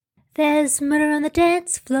There's murder on the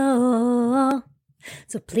dance floor,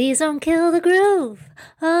 so please don't kill the groove.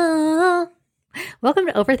 Oh. Welcome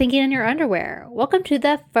to Overthinking in Your Underwear. Welcome to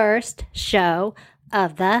the first show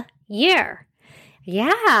of the year.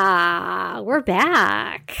 Yeah, we're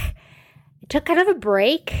back. I took kind of a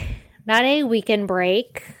break, not a weekend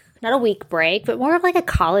break, not a week break, but more of like a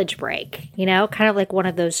college break, kind of like one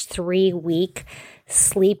of those 3-week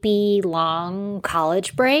sleepy, long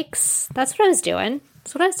college breaks. That's what I was doing.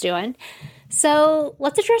 So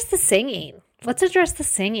let's address the singing.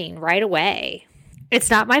 Right away. It's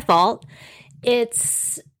not my fault.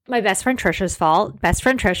 It's my best friend Trisha's fault. Best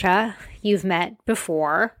friend Trisha, you've met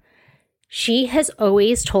before. She has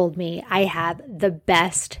always told me I have the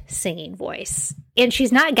best singing voice. And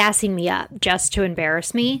she's not gassing me up just to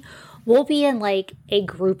embarrass me. We'll be in like a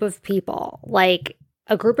group of people,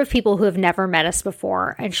 who have never met us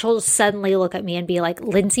before. And she'll suddenly look at me and be like,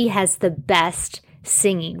 Lindsay has the best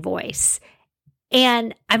singing voice.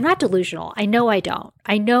 And I'm not delusional. I know I don't.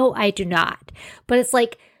 I know I do not. But it's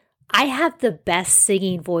like, I have the best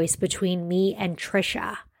singing voice between me and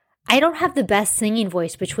Trisha. I don't have the best singing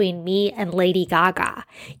voice between me and Lady Gaga.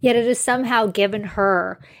 Yet it has somehow given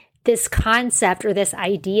her this concept or this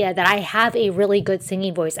idea that I have a really good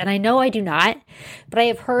singing voice. And I know I do not, but I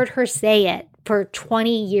have heard her say it for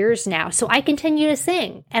 20 years now. So I continue to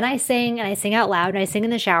sing. And I sing out loud and I sing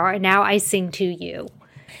in the shower. And now I sing to you.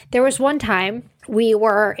 There was one time we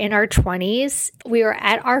were in our 20s. We were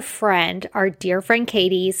at our dear friend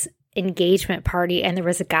Katie's engagement party. And there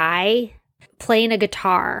was a guy playing a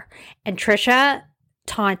guitar. And Trisha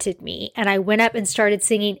taunted me. And I went up and started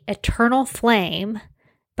singing Eternal Flame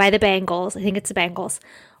by the Bangles. I think it's the Bangles.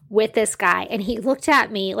 With this guy. And he looked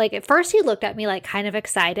at me, at first he looked at me kind of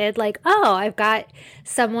excited, oh, I've got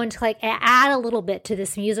someone to add a little bit to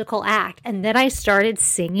this musical act. And then I started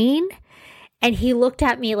singing and he looked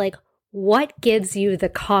at me what gives you the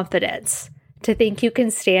confidence to think you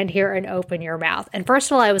can stand here and open your mouth? And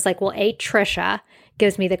first of all, I was well, A, Trisha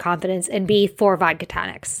gives me the confidence, and B, 4 vodka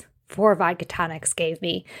tonics. 4 vodka tonics gave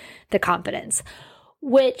me the confidence,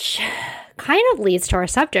 which kind of leads to our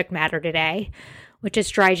subject matter today, which is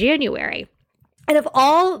dry January. And of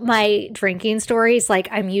all my drinking stories,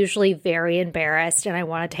 I'm usually very embarrassed and I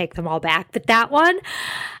want to take them all back. But that one,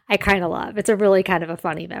 I kind of love. It's a really kind of a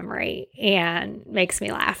funny memory and makes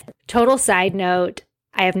me laugh. Total side note,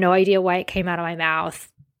 I have no idea why it came out of my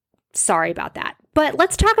mouth. Sorry about that. But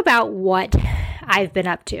let's talk about what I've been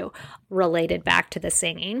up to related back to the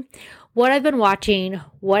singing. What I've been watching,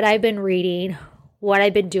 what I've been reading, what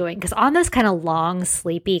I've been doing. Because on those kind of long,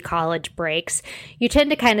 sleepy college breaks, you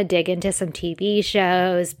tend to kind of dig into some TV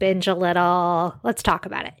shows, binge a little. Let's talk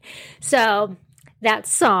about it. So that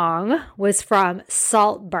song was from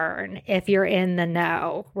Saltburn, if you're in the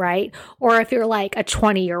know, right? Or if you're a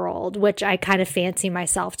 20-year-old, which I kind of fancy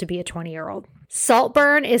myself to be a 20-year-old.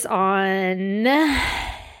 Saltburn is on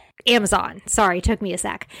Amazon. Sorry, took me a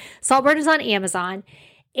sec. Saltburn is on Amazon.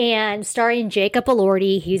 And starring Jacob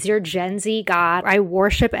Elordi, he's your Gen Z god. I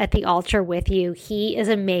worship at the altar with you. He is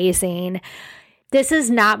amazing. This is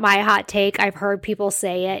not my hot take. I've heard people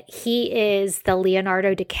say it. He is the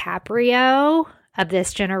Leonardo DiCaprio of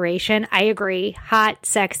this generation. I agree. Hot,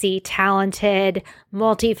 sexy, talented,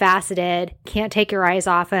 multifaceted. Can't take your eyes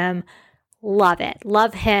off him. Love it.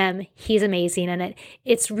 Love him. He's amazing in it.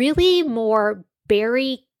 It's really more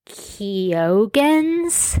Barry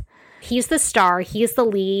Keoghan's. He's the star. He's the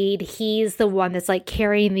lead. He's the one that's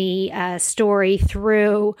carrying the story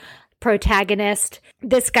through. Protagonist.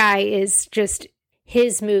 This guy is just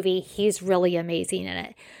his movie. He's really amazing in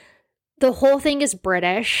it. The whole thing is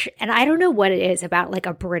British, and I don't know what it is about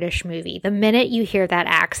a British movie. The minute you hear that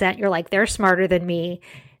accent, you're they're smarter than me.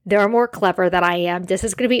 They're more clever than I am. This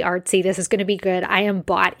is going to be artsy. This is going to be good. I am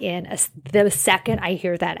bought in the second I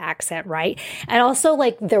hear that accent, right? And also,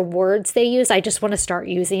 the words they use, I just want to start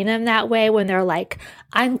using them that way when they're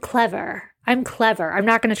I'm clever. I'm clever. I'm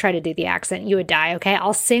not going to try to do the accent. You would die, okay?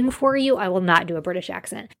 I'll sing for you. I will not do a British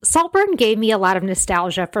accent. Saltburn gave me a lot of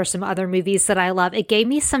nostalgia for some other movies that I love. It gave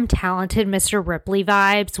me some Talented Mr. Ripley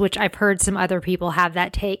vibes, which I've heard some other people have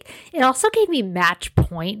that take. It also gave me Match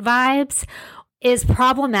Point vibes. Is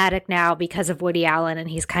problematic now because of Woody Allen, and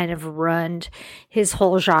he's kind of ruined his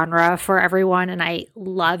whole genre for everyone, and I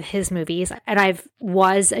love his movies, and I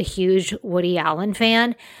was a huge Woody Allen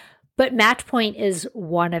fan, but Match Point is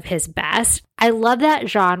one of his best. I love that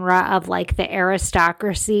genre of like the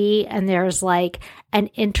aristocracy, and there's like an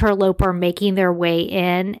interloper making their way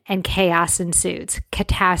in and chaos ensues,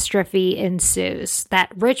 catastrophe ensues.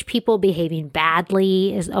 That rich people behaving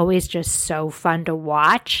badly is always just so fun to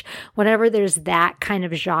watch whenever there's that kind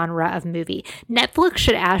of genre of movie. Netflix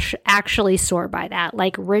should actually sort by that,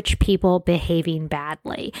 like rich people behaving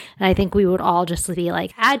badly. And I think we would all just be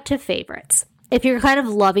like, add to favorites. If you're kind of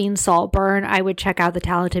loving Saltburn, I would check out The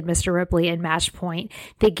Talented Mr. Ripley and Match Point.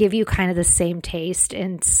 They give you kind of the same taste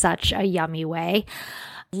in such a yummy way.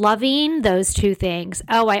 Loving those two things.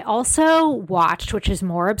 Oh, I also watched, which is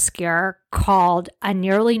more obscure, called A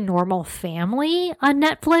Nearly Normal Family on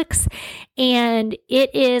Netflix. And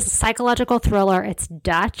it is a psychological thriller. It's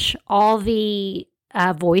Dutch. All the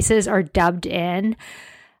voices are dubbed in.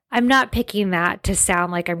 I'm not picking that to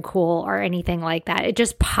sound like I'm cool or anything like that. It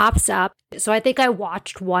just pops up. So I think I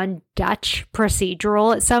watched one Dutch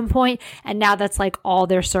procedural at some point, and now that's like all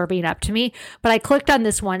they're serving up to me. But I clicked on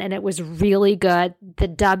this one and it was really good. The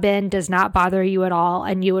dub in does not bother you at all,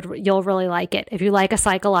 and you'll really like it. If you like a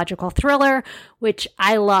psychological thriller, which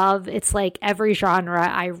I love, it's like every genre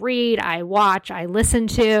I read, I watch, I listen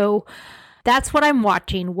to. That's what I'm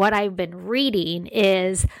watching. What I've been reading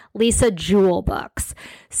is Lisa Jewell books.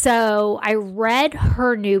 So I read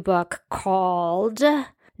her new book called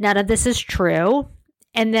None of This Is True.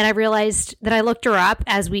 And then I realized that I looked her up,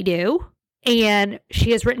 as we do, and she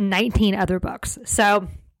has written 19 other books. So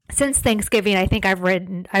since Thanksgiving, I think I've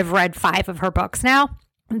read 5 of her books now.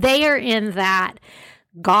 They are in that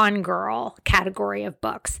Gone Girl category of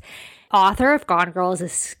books. Author of Gone Girl is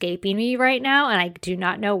escaping me right now, and I do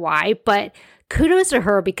not know why, but kudos to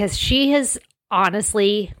her because she has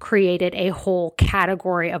honestly created a whole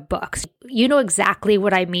category of books. You know exactly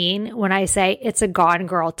what I mean when I say it's a Gone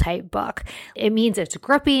Girl type book. It means it's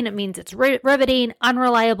gripping, it means it's riveting,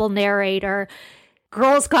 unreliable narrator,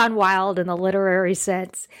 girls gone wild in the literary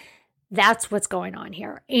sense. That's what's going on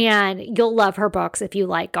here, and you'll love her books if you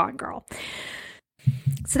like Gone Girl.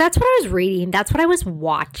 So that's what I was reading. That's what I was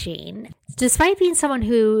watching. Despite being someone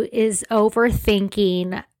who is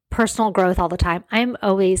overthinking personal growth all the time, I'm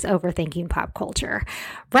always overthinking pop culture.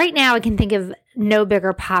 Right now, I can think of no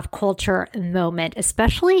bigger pop culture moment,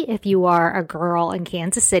 especially if you are a girl in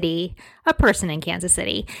Kansas City, a person in Kansas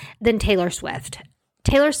City, than Taylor Swift.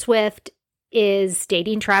 Taylor Swift is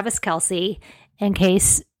dating Travis Kelce, in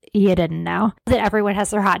case you didn't know, that everyone has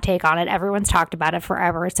their hot take on it. Everyone's talked about it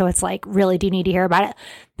forever. So it's like, really, do you need to hear about it?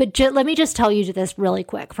 But let me just tell you this really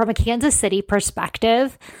quick. From a Kansas City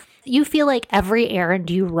perspective, you feel like every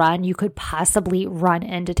errand you run, you could possibly run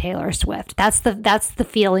into Taylor Swift. That's the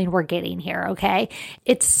feeling we're getting here, okay?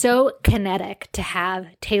 It's so kinetic to have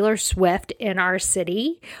Taylor Swift in our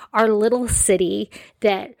city, our little city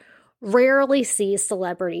that rarely see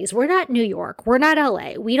celebrities. We're not New York. We're not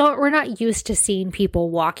LA. We're not used to seeing people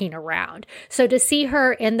walking around. So to see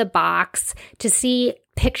her in the box, to see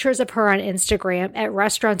pictures of her on Instagram at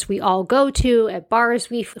restaurants we all go to, at bars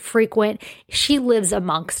we frequent, she lives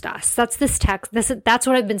amongst us. That's that's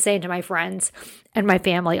what I've been saying to my friends and my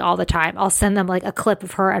family all the time. I'll send them like a clip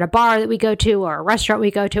of her at a bar that we go to or a restaurant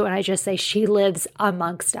we go to, and I just say she lives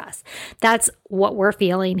amongst us. That's what we're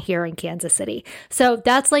feeling here in Kansas City. So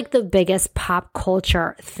that's like the biggest pop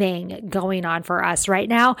culture thing going on for us right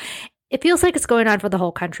now. It feels like it's going on for the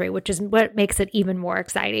whole country, which is what makes it even more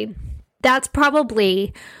exciting. That's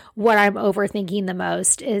probably what I'm overthinking the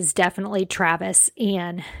most, is definitely Travis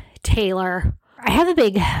and Taylor. I have a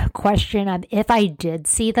big question of, if I did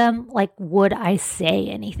see them, like, would I say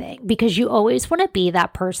anything? Because you always want to be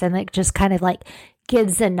that person that just kind of like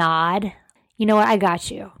gives a nod. You know what? I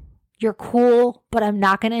got you. You're cool, but I'm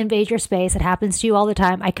not going to invade your space. It happens to you all the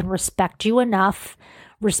time. I can respect you enough,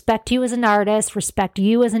 respect you as an artist, respect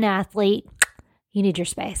you as an athlete. You need your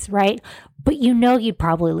space, right? But you know you'd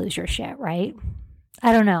probably lose your shit, right?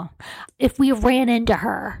 I don't know. If we ran into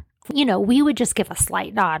her, we would just give a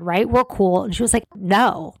slight nod, right? We're cool. And she was like,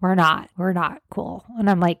 no, we're not. We're not cool. And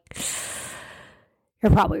I'm like,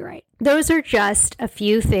 you're probably right. Those are just a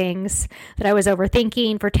few things that I was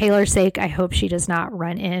overthinking. For Taylor's sake, I hope she does not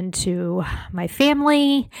run into my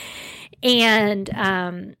family.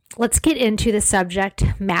 And let's get into the subject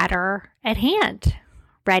matter at hand.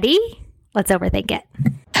 Ready? Let's overthink it.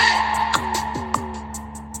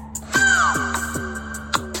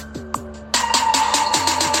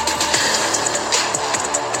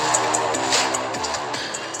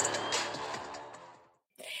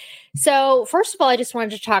 So first of all, I just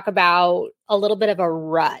wanted to talk about a little bit of a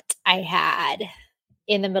rut I had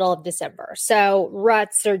in the middle of December. So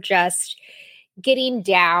ruts are just, getting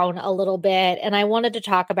down a little bit. And I wanted to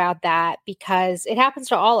talk about that because it happens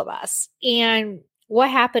to all of us. And what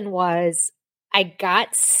happened was I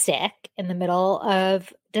got sick in the middle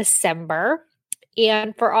of December.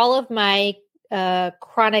 And for all of my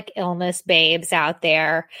chronic illness babes out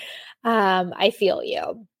there, I feel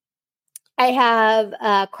you. I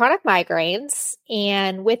have chronic migraines,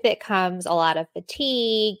 and with it comes a lot of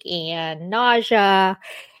fatigue and nausea.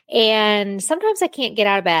 And sometimes I can't get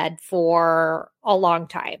out of bed for a long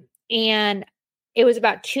time. And it was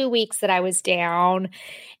about 2 weeks that I was down,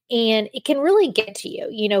 and it can really get to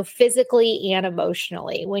you, physically and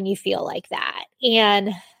emotionally when you feel like that. And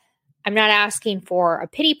I'm not asking for a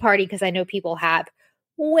pity party because I know people have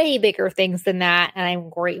way bigger things than that. And I'm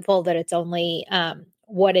grateful that it's only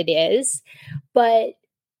what it is. But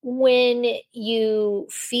when you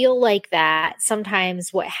feel like that,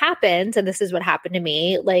 sometimes what happens, and this is what happened to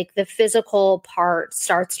me, like the physical part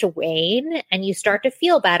starts to wane and you start to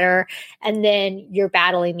feel better. And then you're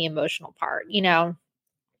battling the emotional part,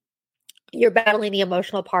 you're battling the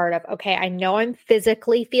emotional part of, okay, I know I'm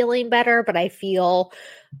physically feeling better, but I feel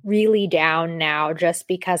really down now just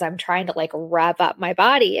because I'm trying to like rev up my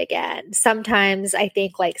body again. Sometimes I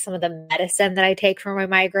think like some of the medicine that I take for my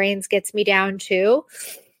migraines gets me down too.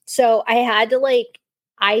 So I had to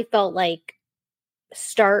I felt like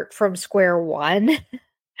start from square one,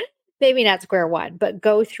 maybe not square one, but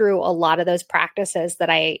go through a lot of those practices that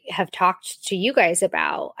I have talked to you guys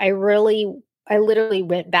about. I literally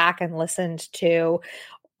went back and listened to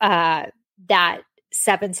that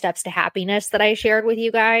 7 steps to happiness that I shared with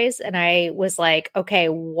you guys. And I was like, okay,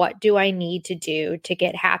 what do I need to do to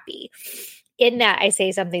get happy? In that, I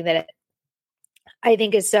say something that I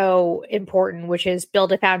think is so important, which is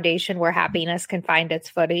build a foundation where happiness can find its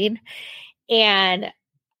footing. And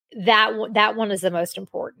that one is the most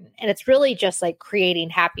important. And it's really just like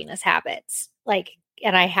creating happiness habits.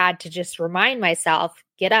 And I had to just remind myself,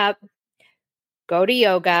 get up, go to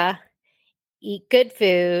yoga, eat good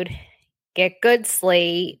food, get good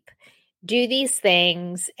sleep, do these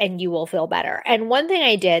things, and you will feel better. And one thing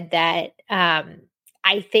I did that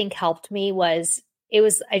I think helped me was it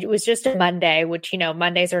was just a Monday, which,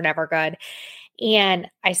 Mondays are never good. And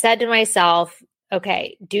I said to myself,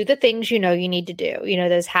 okay, do the things you need to do,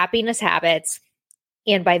 those happiness habits.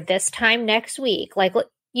 And by this time next week,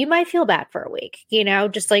 you might feel bad for a week,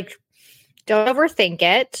 just don't overthink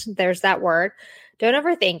it. There's that word. Don't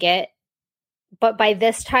overthink it. But by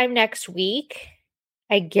this time next week,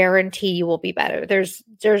 I guarantee you will be better.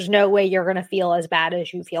 There's no way you're going to feel as bad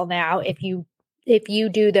as you feel now if you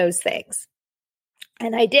do those things.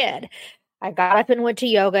 And I did. I got up and went to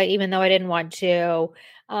yoga, even though I didn't want to.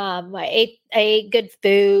 I ate good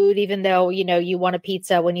food, even though, you want a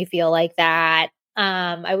pizza when you feel like that.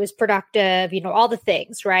 I was productive, all the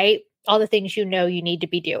things, right? All the things you need to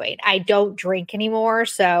be doing. I don't drink anymore.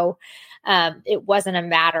 So it wasn't a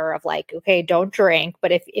matter of okay, don't drink.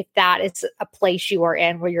 But if that is a place you are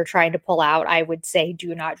in where you're trying to pull out, I would say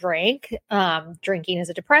do not drink. Drinking is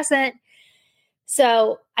a depressant.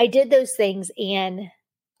 So I did those things, and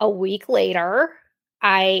a week later,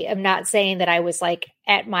 I am not saying that I was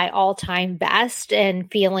at my all-time best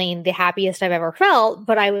and feeling the happiest I've ever felt,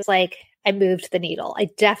 but I was I moved the needle. I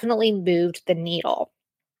definitely moved the needle.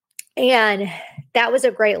 And that was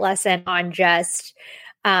a great lesson on just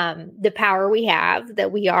the power we have,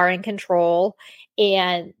 that we are in control,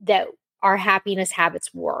 and that our happiness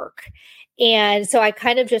habits work. And so I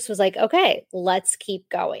kind of just was okay, let's keep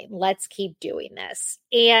going. Let's keep doing this.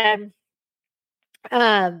 And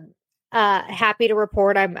happy to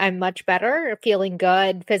report I'm much better, feeling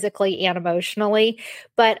good physically and emotionally.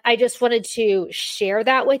 But I just wanted to share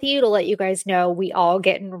that with you to let you guys know we all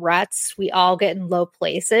get in ruts, we all get in low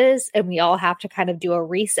places, and we all have to kind of do a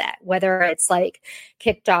reset, whether it's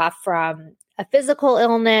kicked off from a physical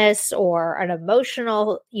illness or an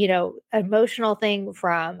emotional thing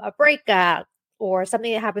from a breakup or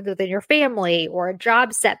something that happens within your family or a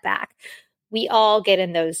job setback. We all get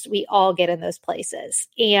in those places.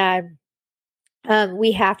 And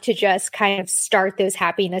we have to just kind of start those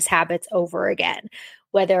happiness habits over again,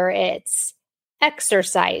 whether it's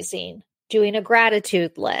exercising, doing a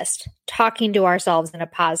gratitude list, talking to ourselves in a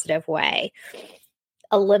positive way,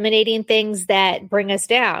 eliminating things that bring us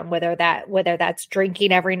down, whether that's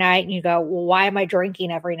drinking every night and you go, well, why am I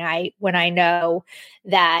drinking every night when I know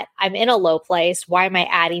that I'm in a low place? Why am I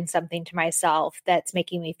adding something to myself that's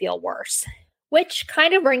making me feel worse? Which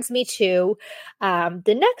kind of brings me to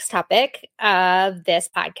the next topic of this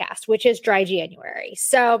podcast, which is dry January.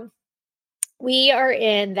 So we are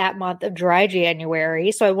in that month of dry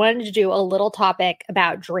January. So I wanted to do a little topic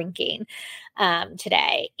about drinking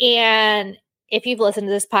today. And if you've listened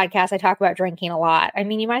to this podcast, I talk about drinking a lot. I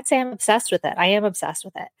mean, you might say I'm obsessed with it. I am obsessed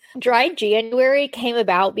with it. Dry January came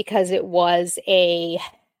about because it was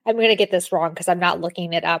I'm going to get this wrong because I'm not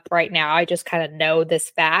looking it up right now. I just kind of know this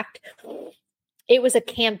fact. It was a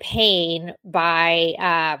campaign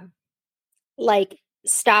by like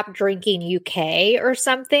Stop Drinking UK or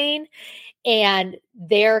something. And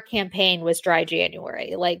their campaign was Dry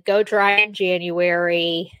January, like go dry in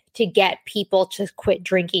January to get people to quit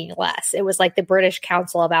drinking less. It was like the British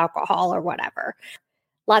Council of Alcohol or whatever.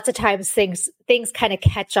 Lots of times things kind of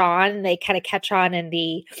catch on. They kind of catch on in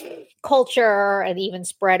the culture and even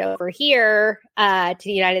spread over here to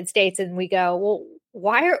the United States. And we go,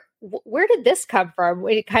 well, where did this come from?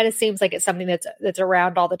 It kind of seems like it's something that's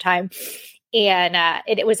around all the time. And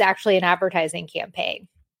it was actually an advertising campaign.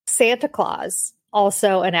 Santa Claus,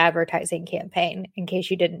 also an advertising campaign, in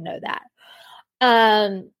case you didn't know that.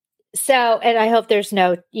 And I hope there's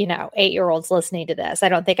no, 8-year-olds listening to this. I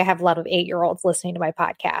don't think I have a lot of 8-year-olds listening to my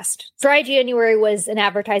podcast. Dry January was an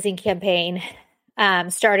advertising campaign,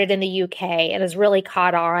 started in the UK and has really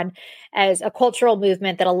caught on as a cultural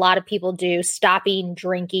movement that a lot of people do, stopping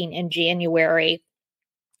drinking in January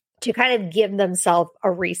to kind of give themselves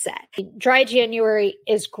a reset. Dry January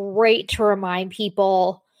is great to remind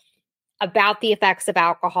people about the effects of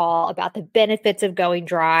alcohol, about the benefits of going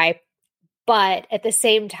dry. But at the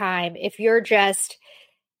same time, if you're just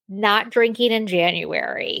not drinking in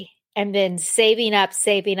January and then saving up,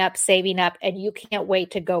 and you can't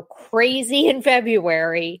wait to go crazy in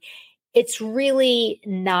February, it's really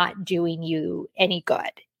not doing you any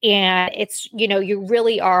good. And it's, you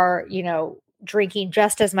really are, drinking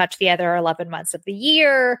just as much the other 11 months of the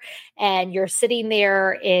year. And you're sitting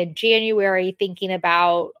there in January thinking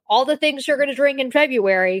about all the things you're going to drink in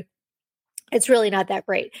February. It's really not that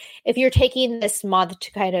great. If you're taking this month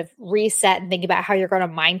to kind of reset and think about how you're going to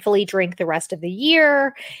mindfully drink the rest of the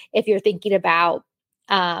year, if you're thinking about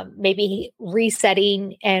maybe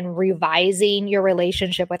resetting and revising your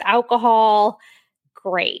relationship with alcohol,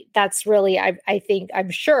 great. That's really,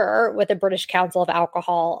 I'm sure what the British Council of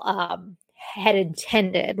Alcohol had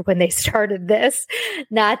intended when they started this,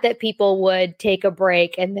 not that people would take a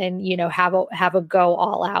break and then, have a go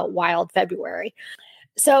all out wild February.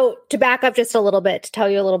 So to back up just a little bit, to tell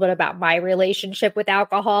you a little bit about my relationship with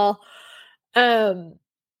alcohol, I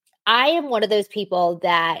am one of those people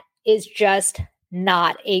that is just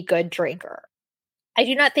not a good drinker. I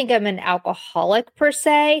do not think I'm an alcoholic per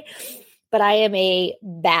se, but I am a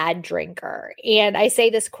bad drinker. And I say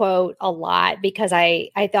this quote a lot because I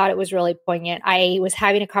thought it was really poignant. I was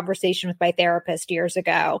having a conversation with my therapist years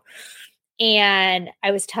ago, and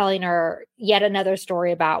I was telling her yet another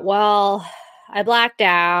story about, I blacked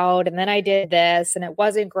out and then I did this and it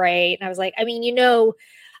wasn't great. And I was like, I don't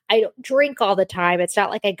drink all the time. It's not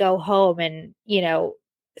like I go home and,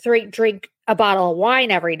 drink a bottle of wine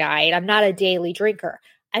every night. I'm not a daily drinker.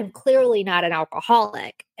 I'm clearly not an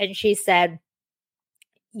alcoholic. And she said,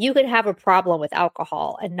 you could have a problem with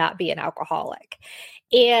alcohol and not be an alcoholic.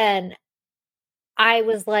 And I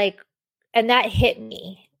was like, and that hit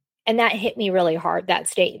me. And that hit me really hard, that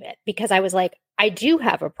statement, because I was like, I do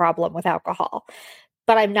have a problem with alcohol,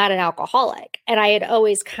 but I'm not an alcoholic. And I had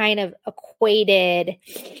always kind of equated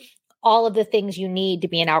all of the things you need to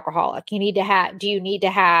be an alcoholic. Do you need to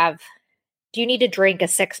drink a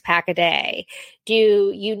 6-pack a day?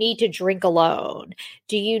 Do you need to drink alone?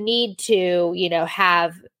 Do you need to,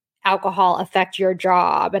 have alcohol affect your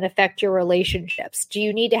job and affect your relationships? Do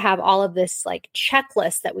you need to have all of this like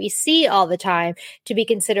checklist that we see all the time to be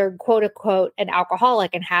considered quote unquote an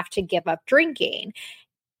alcoholic and have to give up drinking?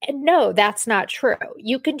 And no, that's not true.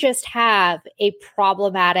 You can just have a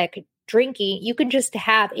problematic drinking. You can just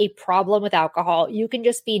have a problem with alcohol. You can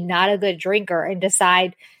just be not a good drinker and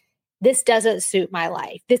decide, this doesn't suit my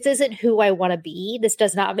life. This isn't who I want to be. This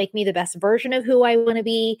does not make me the best version of who I want to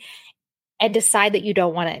be, and decide that you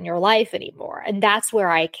don't want it in your life anymore. And that's where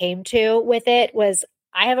I came to with it, was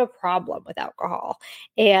I have a problem with alcohol.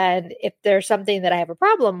 And if there's something that I have a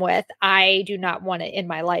problem with, I do not want it in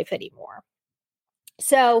my life anymore.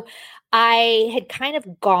 So I had kind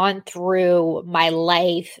of gone through my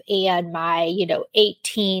life and my,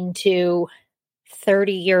 18 to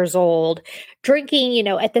 30 years old, drinking,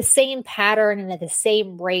 at the same pattern and at the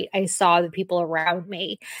same rate I saw the people around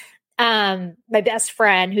me. My best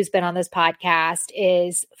friend, who's been on this podcast,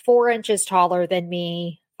 is 4 inches taller than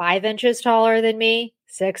me, 5 inches taller than me,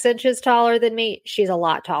 6 inches taller than me. She's a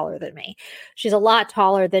lot taller than me. She's a lot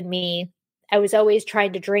taller than me. I was always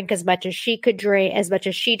trying to drink as much as she could drink, as much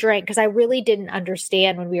as she drank, because I really didn't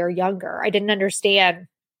understand when we were younger. I didn't understand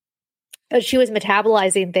but she was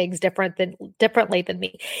metabolizing things differently than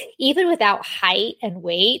me. Even without height and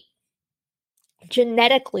weight,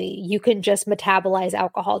 genetically, you can just metabolize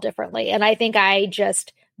alcohol differently. And I think I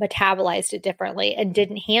just metabolized it differently and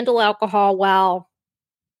didn't handle alcohol well.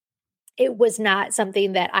 It was not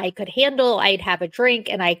something that I could handle. I'd have a drink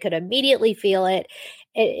and I could immediately feel it.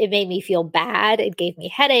 It made me feel bad. It gave me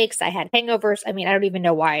headaches. I had hangovers. I mean, I don't even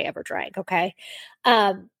know why I ever drank. Okay.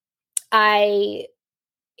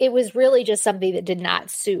 It was really just something that did not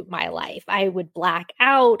suit my life. I would black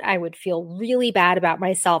out. I would feel really bad about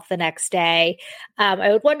myself the next day.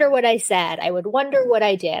 I would wonder what I said. I would wonder what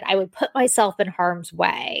I did. I would put myself in harm's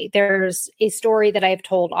way. There's a story that I've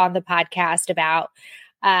told on the podcast about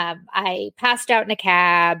I passed out in a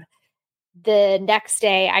cab. The next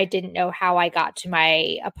day, I didn't know how I got to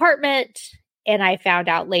my apartment. And I found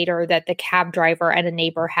out later that the cab driver and a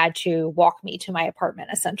neighbor had to walk me to my apartment,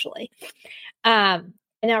 essentially.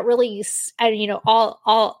 And that really,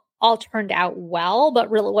 all turned out well.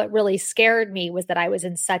 But really, what really scared me was that I was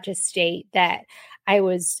in such a state that I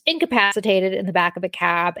was incapacitated in the back of a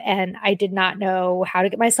cab and I did not know how to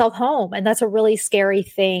get myself home. And that's a really scary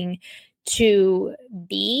thing to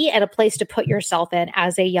be and a place to put yourself in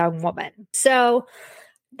as a young woman. So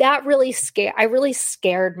that really I really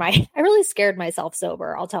scared myself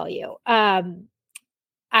sober, I'll tell you.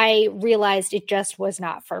 I realized it just was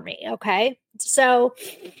not for me. Okay. So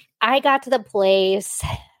I got to the place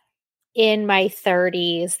in my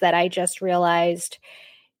 30s that I just realized,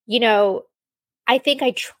 I think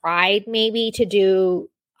I tried maybe to do,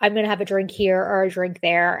 I'm going to have a drink here or a drink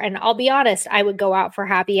there. And I'll be honest, I would go out for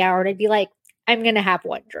happy hour and I'd be like, I'm going to have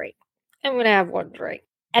one drink. I'm going to have one drink.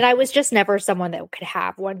 And I was just never someone that could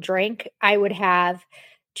have one drink. I would have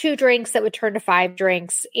 2 drinks that would turn to 5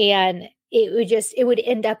 drinks, and it would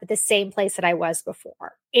end up at the same place that I was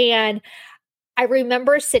before. And I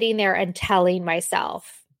remember sitting there and telling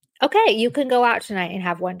myself, okay, you can go out tonight and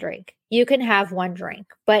have one drink. You can have one drink.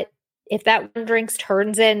 But if that one drink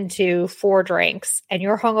turns into 4 drinks and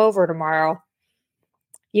you're hungover tomorrow,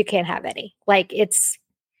 you can't have any.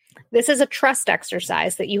 This is a trust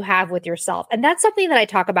exercise that you have with yourself. And that's something that I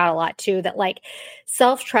talk about a lot too, that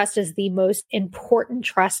self-trust is the most important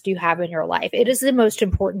trust you have in your life. It is the most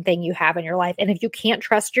important thing you have in your life. And if you can't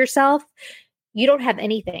trust yourself, you don't have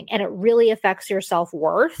anything. And it really affects your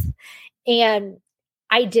self-worth. And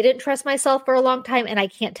I didn't trust myself for a long time. And I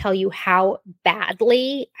can't tell you how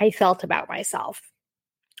badly I felt about myself.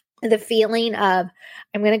 The feeling of,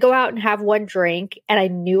 I'm going to go out and have one drink. And I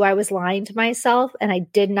knew I was lying to myself. And I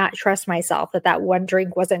did not trust myself that one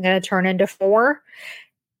drink wasn't going to turn into 4.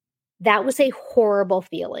 That was a horrible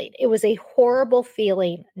feeling. It was a horrible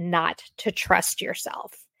feeling not to trust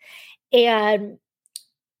yourself. And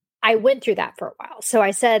I went through that for a while. So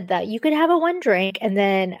I said that you could have a one drink. And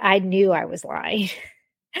then I knew I was lying.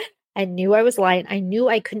 I knew I was lying. I knew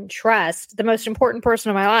I couldn't trust the most important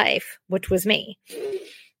person in my life, which was me.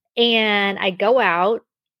 And I'd go out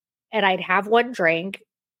and I'd have one drink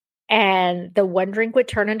and the one drink would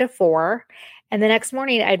turn into 4. And the next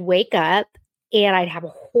morning I'd wake up and I'd have a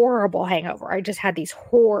horrible hangover. I just had these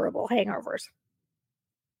horrible hangovers.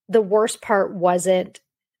 The worst part wasn't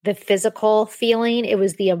the physical feeling. It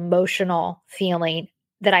was the emotional feeling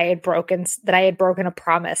that I had broken a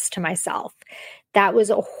promise to myself. That was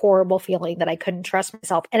a horrible feeling that I couldn't trust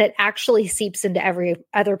myself. And it actually seeps into every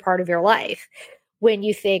other part of your life. When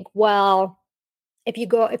you think, well, if you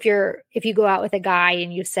go out with a guy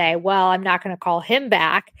and you say, well, I'm not going to call him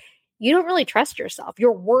back, you don't really trust yourself.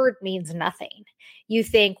 Your word means nothing. You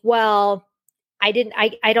think, well, I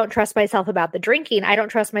don't trust myself about the drinking. I don't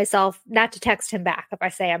trust myself not to text him back if I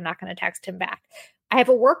say I'm not going to text him back. I have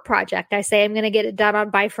a work project. I say I'm going to get it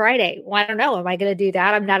done by Friday. Well, I don't know. Am I going to do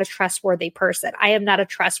that? I'm not a trustworthy person. I am not a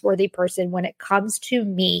trustworthy person when it comes to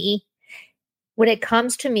me. When it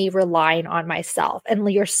comes to me relying on myself and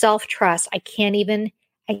your self-trust, I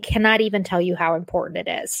cannot even tell you how important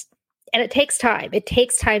it is. And it takes time. It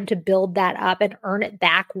takes time to build that up and earn it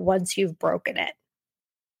back once you've broken it.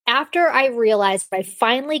 After I realized I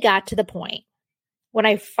finally got to the point, where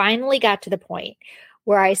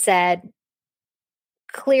I said,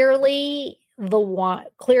 clearly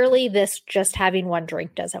this just having one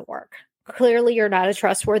drink doesn't work. Clearly you're not a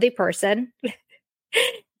trustworthy person.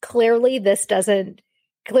 Clearly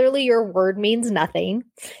your word means nothing.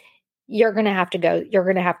 You're going to have to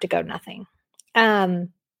go nothing.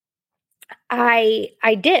 I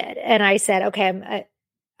did. And I said, okay,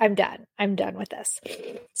 I'm done. I'm done with this.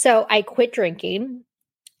 So I quit drinking.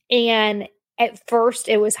 And at first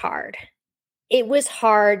it was hard. It was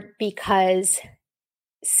hard because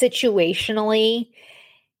situationally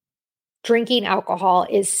drinking alcohol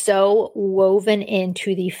is so woven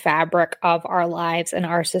into the fabric of our lives and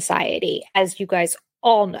our society, as you guys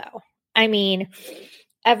all know. I mean,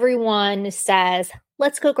 everyone says,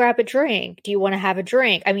 let's go grab a drink. Do you want to have a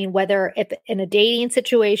drink? I mean, whether if in a dating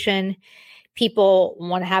situation, people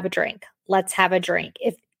want to have a drink, let's have a drink.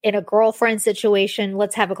 If in a girlfriend situation,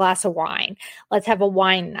 let's have a glass of wine. Let's have a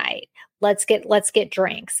wine night. Let's get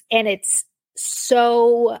drinks. And it's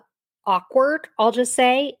so awkward. I'll just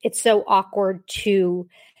say it's so awkward to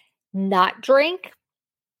not drink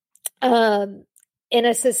in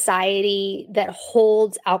a society that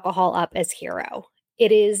holds alcohol up as hero.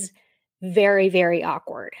 It is very, very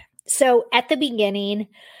awkward. So at the beginning,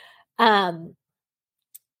 I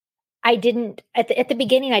didn't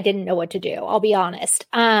know what to do. I'll be honest.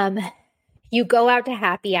 You go out to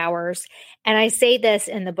happy hours, and I say this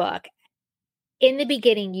in the book. In the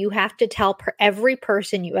beginning, you have to tell every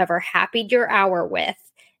person you ever happied your hour with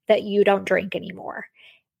that you don't drink anymore.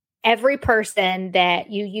 Every person that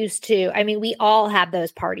you used to, I mean, we all have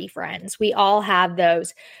those party friends. We all have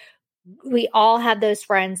those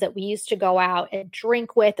friends that we used to go out and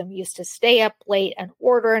drink with, and we used to stay up late and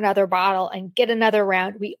order another bottle and get another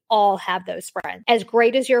round. We all have those friends. As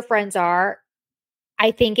great as your friends are, I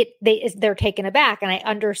think they're taken aback, and I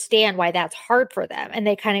understand why that's hard for them. And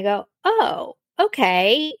they kind of go, oh,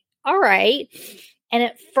 okay, all right. And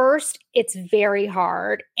at first it's very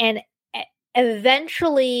hard. And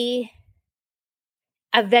eventually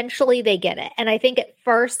they get it. And I think at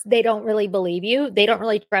first they don't really believe you. They don't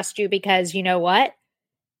really trust you because you know what?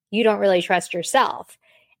 You don't really trust yourself.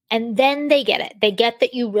 And then they get it. They get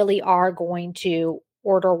that you really are going to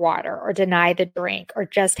order water or deny the drink or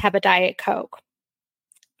just have a Diet Coke.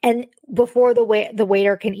 And before the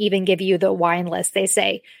waiter can even give you the wine list, they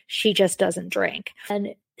say, she just doesn't drink.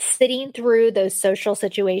 And sitting through those social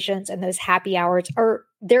situations and those happy hours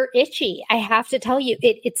they're itchy. I have to tell you,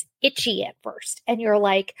 it's itchy at first. And you're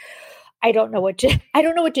like, I don't know what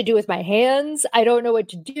to do with my hands. I don't know what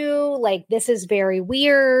to do. Like, this is very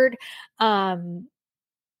weird.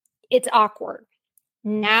 It's awkward.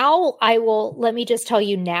 Now let me just tell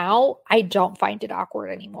you now, I don't find it awkward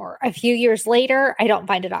anymore. A few years later, I don't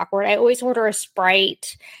find it awkward. I always order a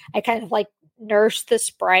Sprite. I kind of like nurse the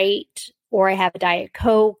Sprite, or I have a Diet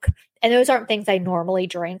Coke. And those aren't things I normally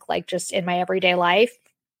drink, like just in my everyday life.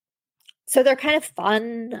 So they're kind of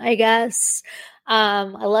fun, I guess. I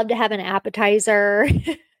love to have an appetizer.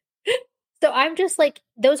 So I'm just like,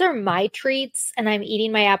 those are my treats, and I'm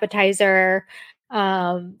eating my appetizer.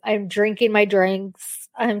 I'm drinking my drinks.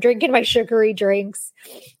 I'm drinking my sugary drinks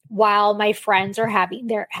while my friends are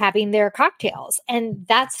having their cocktails. And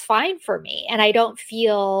that's fine for me. And I don't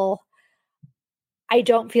feel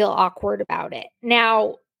awkward about it.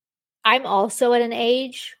 Now, I'm also at an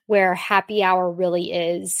age where happy hour really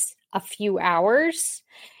is a few hours.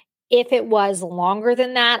 If it was longer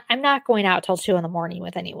than that, I'm not going out till 2 a.m.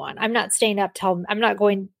 with anyone. I'm not staying up I'm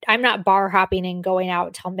not bar hopping and going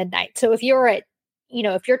out till midnight. So if you're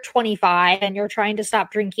 25 and you're trying to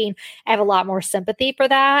stop drinking, I have a lot more sympathy for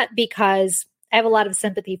that, because I have a lot of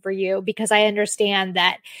sympathy for you, because I understand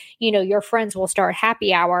that, your friends will start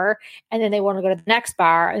happy hour and then they want to go to the next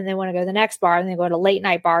bar, and they want to go to the next bar, and they go to late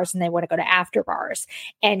night bars, and they want to go to after bars.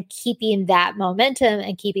 And keeping that momentum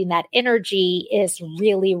and keeping that energy is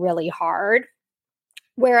really, really hard.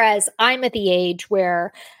 Whereas I'm at the age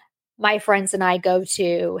where my friends and I go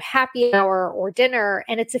to happy hour or dinner,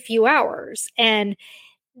 and it's a few hours, and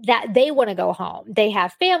that they want to go home. They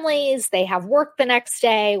have families, they have work the next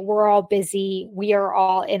day. We're all busy. We are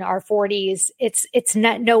all in our 40s. It's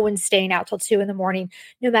not, no one's staying out till 2 a.m,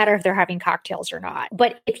 no matter if they're having cocktails or not.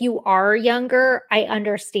 But if you are younger, I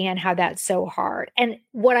understand how that's so hard. And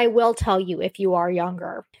what I will tell you, if you are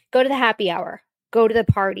younger, go to the happy hour, go to the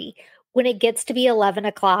party. When it gets to be 11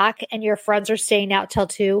 o'clock and your friends are staying out till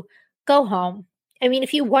 2, go home. I mean,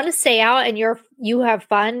 if you want to stay out and you have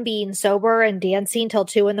fun being sober and dancing till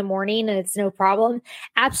 2 a.m. and it's no problem,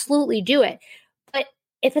 absolutely do it. But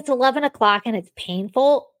if it's 11 o'clock and it's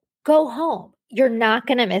painful, go home. You're not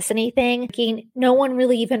going to miss anything. No one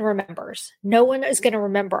really even remembers. No one is going to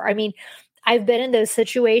remember. I mean, I've been in those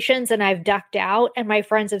situations and I've ducked out, and my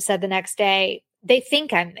friends have said the next day, they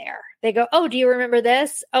think I'm there. They go, "Oh, do you remember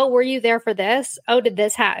this? Oh, were you there for this? Oh, did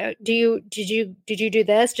this happen? Did you do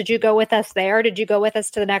this? Did you go with us there? Did you go with us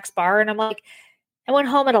to the next bar?" And I'm like, I went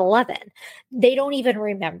home at 11. They don't even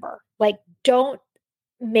remember. Like, don't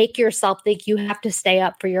make yourself think you have to stay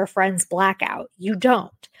up for your friend's blackout. You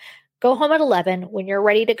don't. Go home at 11 when you're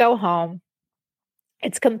ready to go home.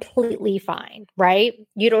 It's completely fine, right?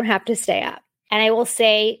 You don't have to stay up. And I will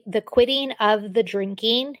say the quitting of the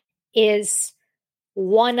drinking is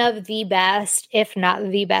one of the best, if not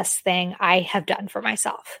the best thing I have done for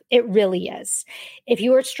myself. It really is. If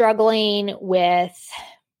you are struggling with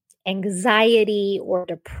anxiety or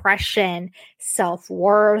depression,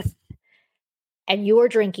 self-worth, and you are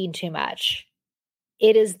drinking too much,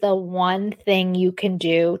 it is the one thing you can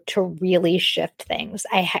do to really shift things.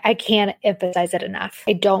 I can't emphasize it enough.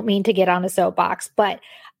 I don't mean to get on a soapbox, but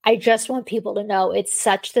I just want people to know it's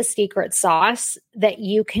such the secret sauce that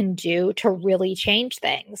you can do to really change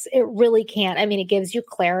things. It really can. I mean, it gives you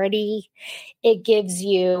clarity.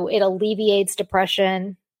 It alleviates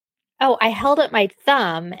depression. Oh, I held up my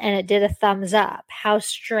thumb and it did a thumbs up. How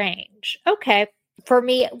strange. Okay. For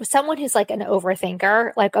me, someone who's like an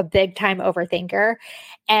overthinker, like a big time overthinker.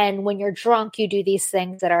 And when you're drunk, you do these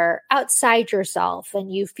things that are outside yourself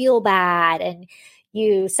and you feel bad and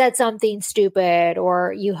you said something stupid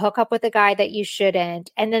or you hook up with a guy that you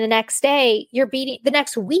shouldn't. And then the next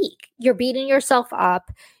week, you're beating yourself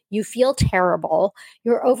up. You feel terrible.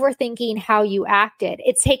 You're overthinking how you acted.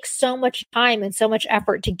 It takes so much time and so much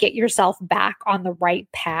effort to get yourself back on the right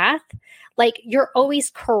path. Like you're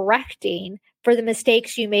always correcting for the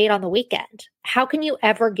mistakes you made on the weekend. How can you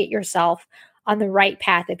ever get yourself on the right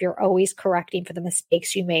path if you're always correcting for the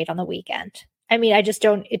mistakes you made on the weekend? I mean, it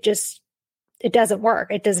doesn't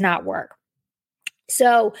work. It does not work.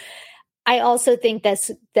 So I also think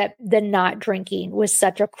that the not drinking was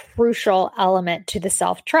such a crucial element to the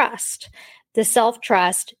self-trust. The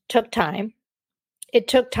self-trust took time. It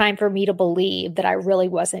took time for me to believe that I really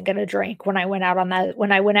wasn't going to drink when I went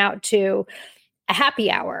out to a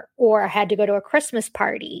happy hour or I had to go to a Christmas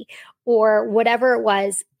party or whatever it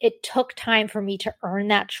was. It took time for me to earn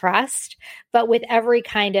that trust. But with every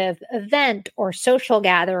kind of event or social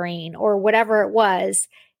gathering or whatever it was,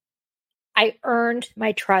 I earned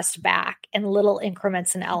my trust back in little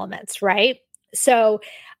increments and elements, right? So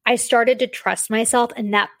I started to trust myself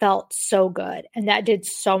and that felt so good. And that did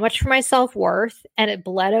so much for my self-worth. And it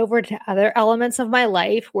bled over to other elements of my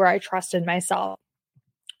life where I trusted myself.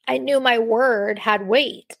 I knew my word had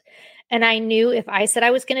weight. And I knew if I said I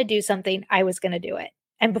was going to do something, I was going to do it.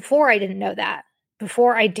 And before I didn't know that.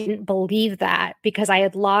 Before I didn't believe that because I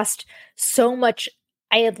had lost so much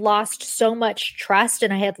trust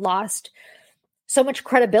and I had lost so much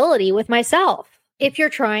credibility with myself. If you're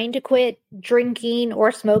trying to quit drinking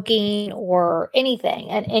or smoking or anything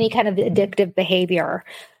and any kind of addictive behavior,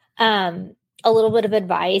 a little bit of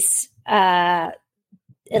advice that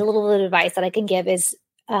I can give is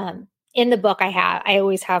in the book I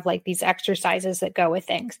always have like these exercises that go with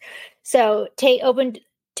things. So take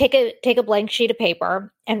a blank sheet of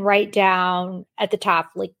paper and write down at the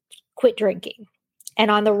top, like quit drinking. And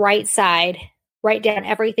on the right side, write down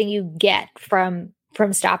everything you get from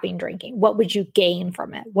stopping drinking. What would you gain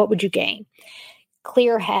from it? What would you gain?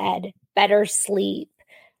 Clear head, better sleep,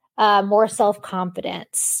 more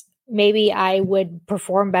self-confidence. Maybe I would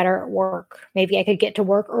perform better at work. Maybe I could get to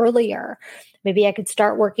work earlier. Maybe I could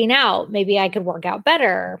start working out. Maybe I could work out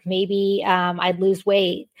better. Maybe I'd lose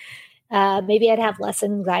weight. Maybe I'd have less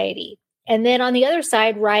anxiety. And then on the other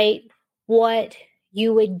side, write what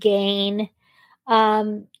you would gain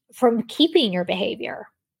from keeping your behavior.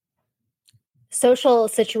 Social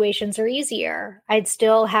situations are easier. I'd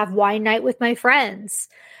still have wine night with my friends.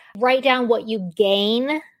 Write down what you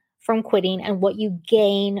gain from quitting and what you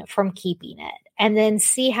gain from keeping it. And then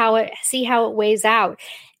see how it weighs out.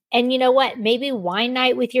 And you know what? Maybe wine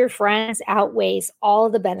night with your friends outweighs all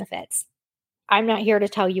of the benefits. I'm not here to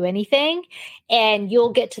tell you anything. And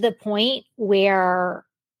you'll get to the point where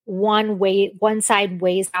one side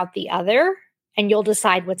weighs out the other, and you'll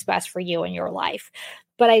decide what's best for you in your life.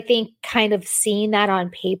 But I think kind of seeing that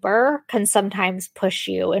on paper can sometimes push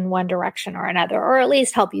you in one direction or another, or at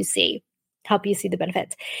least help you see the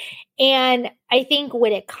benefits. And I think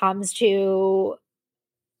when it comes to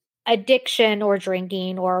addiction or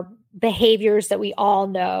drinking or behaviors that we all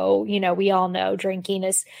know drinking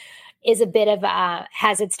is a bit of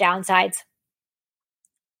has its downsides.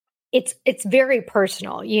 It's very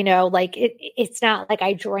personal, like it's not like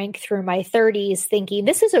I drank through my 30s thinking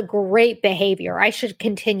this is a great behavior. I should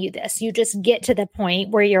continue this. You just get to the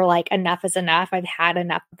point where you're like, enough is enough. I've had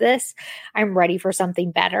enough of this. I'm ready for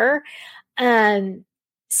something better.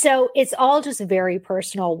 So it's all just very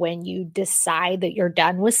personal when you decide that you're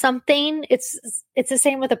done with something. It's the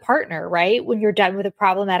same with a partner, right? When you're done with a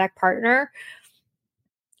problematic partner,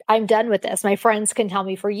 I'm done with this. My friends can tell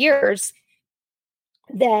me for years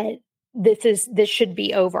that this should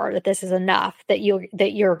be over, that this is enough, that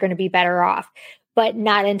you're going to be better off. but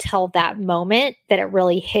not until that moment that it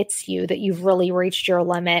really hits you that you've really reached your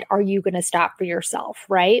limit are you going to stop for yourself,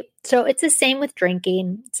 right? So it's the same with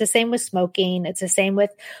drinking. It's the same with smoking. It's the same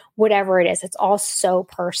with whatever it is. It's all so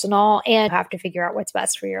personal and you have to figure out what's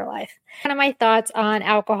best for your life. One of my thoughts on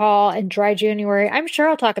alcohol and dry January, I'm sure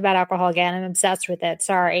I'll talk about alcohol again. I'm obsessed with it.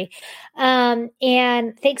 Sorry. And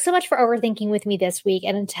thanks so much for overthinking with me this week.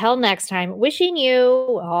 And until next time, wishing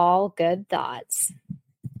you all good thoughts.